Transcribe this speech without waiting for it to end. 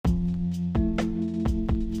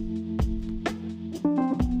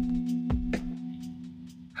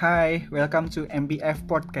Hai, welcome to MBF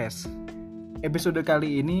Podcast. Episode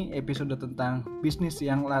kali ini episode tentang bisnis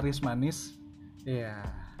yang laris manis. Ya,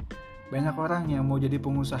 banyak orang yang mau jadi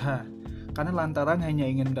pengusaha karena lantaran hanya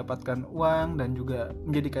ingin mendapatkan uang dan juga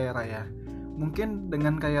menjadi kaya raya. Mungkin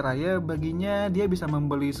dengan kaya raya baginya dia bisa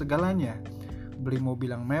membeli segalanya. Beli mobil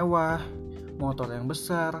yang mewah, motor yang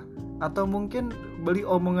besar, atau mungkin beli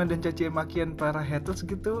omongan dan caci makian para haters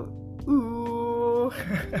gitu.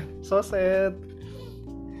 So sad.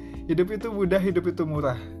 Hidup itu mudah, hidup itu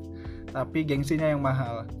murah, tapi gengsinya yang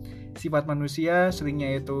mahal. Sifat manusia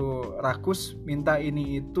seringnya itu rakus, minta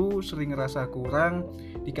ini itu, sering ngerasa kurang,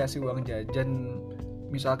 dikasih uang jajan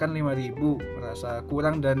misalkan 5.000, merasa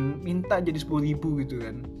kurang dan minta jadi 10.000 gitu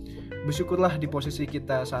kan. Bersyukurlah di posisi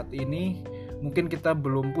kita saat ini, mungkin kita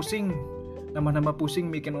belum pusing, nambah-nambah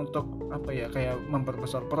pusing bikin untuk kayak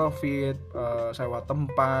memperbesar profit, sewa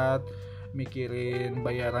tempat, mikirin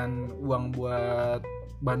bayaran uang buat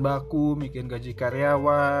bahan baku, mikirin gaji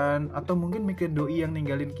karyawan, atau mungkin mikirin doi yang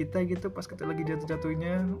ninggalin kita gitu pas kita lagi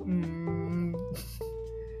jatuh-jatuhnya.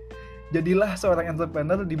 Jadilah seorang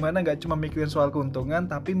entrepreneur di mana gak cuma mikirin soal keuntungan,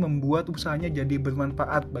 tapi membuat usahanya jadi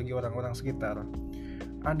bermanfaat bagi orang-orang sekitar.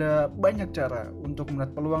 Ada banyak cara untuk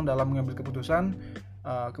melihat peluang dalam mengambil keputusan.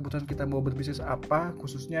 Keputusan kita mau berbisnis apa,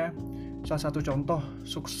 khususnya salah satu contoh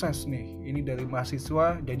sukses nih, ini dari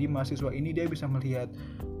mahasiswa. Jadi mahasiswa ini dia bisa melihat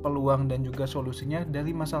peluang dan juga solusinya dari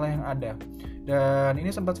masalah yang ada. Dan ini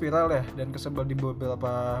sempat viral ya, dan kesebar di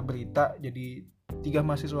beberapa berita. Jadi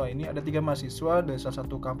ada 3 mahasiswa dari salah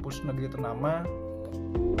satu kampus negeri ternama.